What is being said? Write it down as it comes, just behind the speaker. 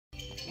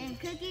And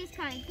cookies,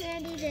 cotton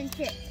candies, and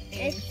chips.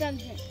 It's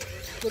something.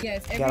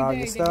 Yes, every got all day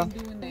your they've stuff?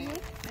 been doing that.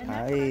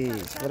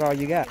 Nice. What all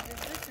you got?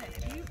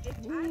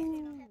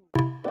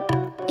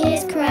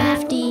 It's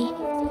Crafty.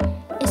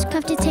 It's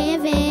Crafty Tae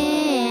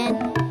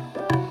van.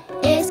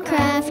 It's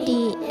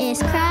Crafty.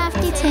 It's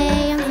Crafty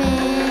Tae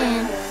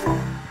van.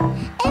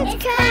 It's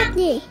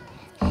Crafty.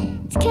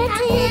 It's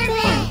Crafty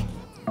van.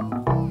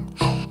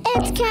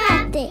 It's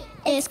Crafty.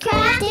 It's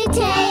Crafty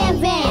Tae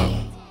van.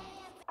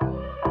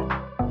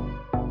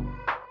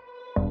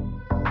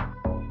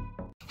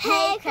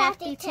 Hey,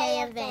 Crafty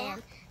Tae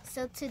van.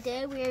 So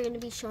today we are going to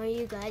be showing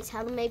you guys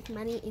how to make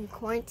money in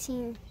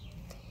quarantine.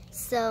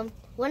 So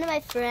one of my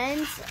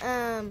friends,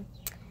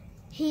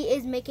 he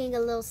is making a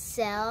little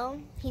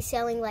sale. He's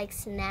selling like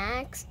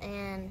snacks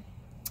and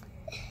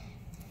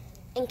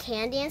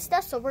candy and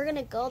stuff. So we're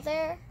gonna go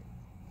there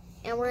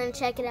and we're gonna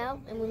check it out,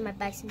 and we might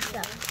buy some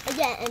stuff.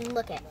 Again, and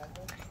look at,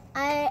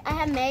 I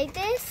have made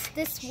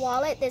this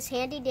wallet, this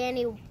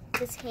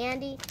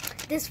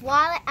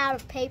wallet out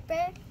of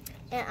paper,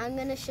 and I'm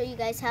gonna show you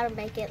guys how to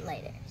make it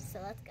later. So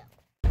let's go,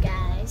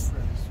 guys.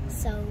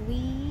 So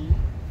we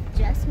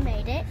just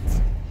made it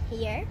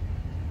here.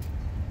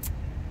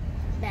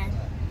 Then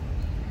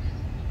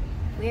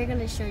we're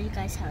gonna show you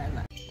guys how it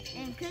looks.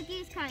 And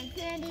cookies, cotton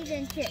candies,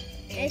 and chips.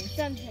 It's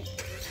something.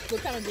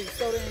 What kind of drink?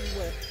 Soda and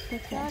what?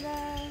 Okay.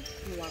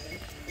 Water.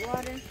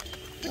 Water.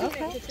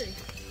 Okay.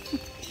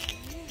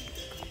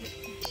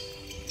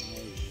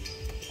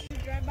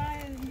 Drive by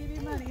and give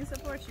you money and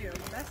support you.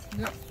 That's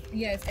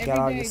yes, every got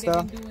all day your they've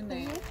stuff? been doing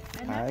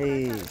that.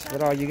 Nice.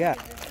 What all you got?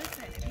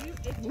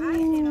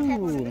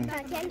 Ooh.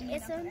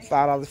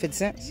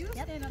 $5.50.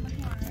 Yep.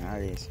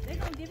 Nice. They're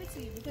gonna give it to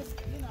you because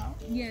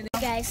Yeah.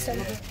 Guys, so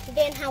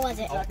Van, how was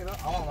it? I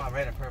want my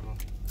red and purple.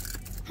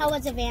 How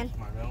was it, Van?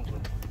 My red and blue.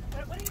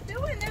 What are you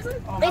doing?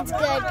 It's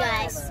good,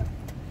 guys.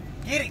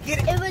 Get it, get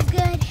it. It was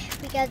good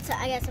because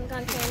I got some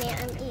cotton candy.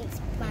 I'm eating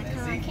my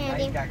cotton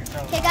candy.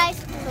 Okay, guys,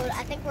 so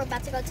I think we're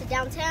about to go to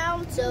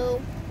downtown,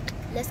 so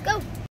let's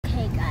go.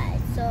 Okay, guys,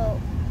 so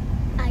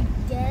I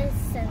guess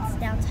since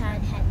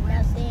downtown had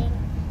nothing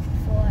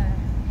for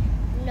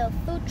no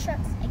food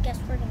trucks, I guess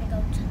we're gonna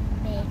go to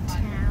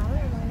Midtown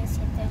and we're gonna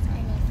see if there's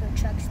any food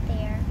trucks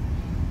there.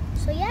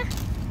 So yeah.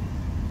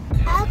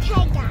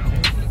 Okay,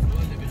 guys.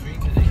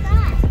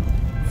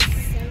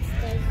 Since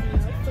there's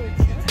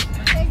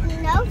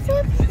no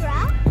food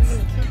trucks,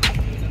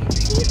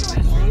 people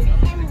in,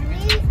 and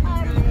we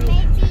are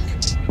maybe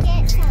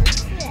get some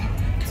food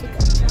to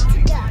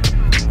go.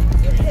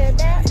 You hear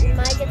that? We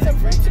might get some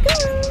food to go.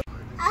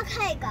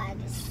 Okay,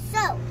 guys.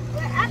 So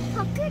we're at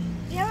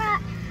you're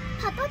at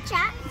Papa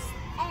Jack's,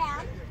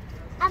 and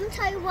I'm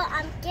telling you what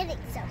I'm getting.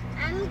 So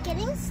I'm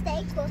getting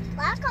steak with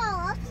black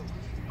olives,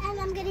 and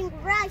I'm getting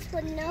rice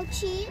with no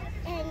cheese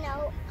and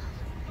no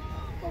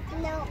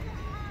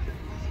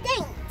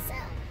things.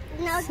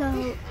 So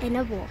in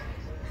a bowl.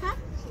 Huh?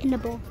 In a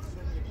bowl.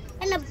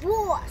 In a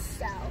bowl.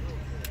 So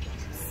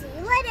see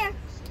you later.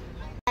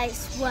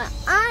 Guys, what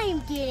I'm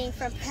getting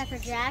from Pepper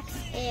Jack's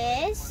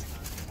is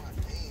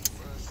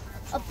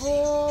a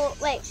bowl.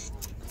 Wait,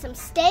 some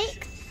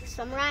steak,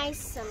 some rice,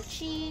 some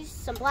cheese,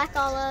 some black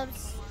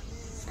olives,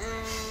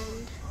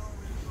 and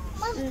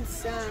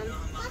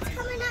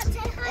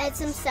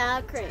some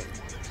sour cream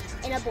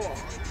in a bowl.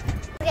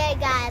 Okay,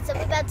 guys, so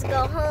we're about to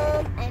go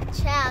home and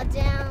chow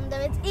down.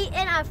 Let's eat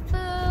our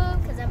food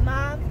because our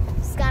mom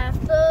just got our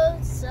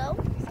food.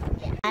 So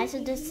yeah, guys,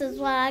 so this is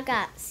what I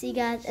got. See,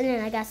 guys, and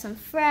then I got some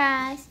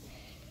fries,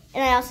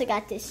 and I also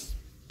got this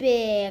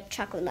big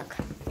chocolate milk.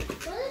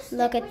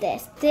 Look at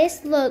this.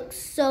 This looks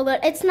so good.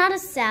 It's not a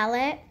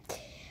salad.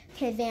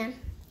 Okay, Van,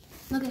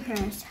 look at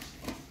hers.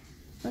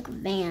 Look at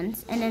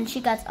Van's. And then she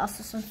got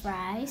also some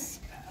fries.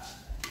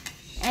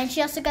 And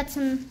she also got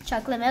some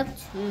chocolate milk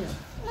too.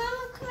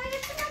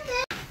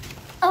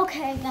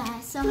 Okay,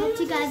 guys, so I hope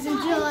you guys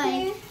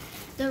enjoyed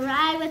the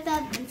ride with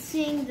us and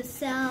seeing the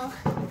sale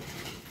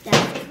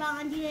that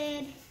Yvonne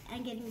did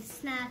and getting the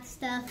snack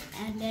stuff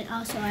and then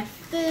also our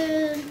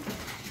food.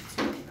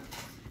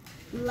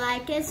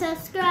 Like and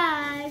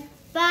subscribe.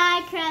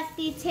 Bye,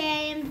 Crafty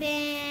Tae and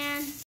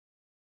Van.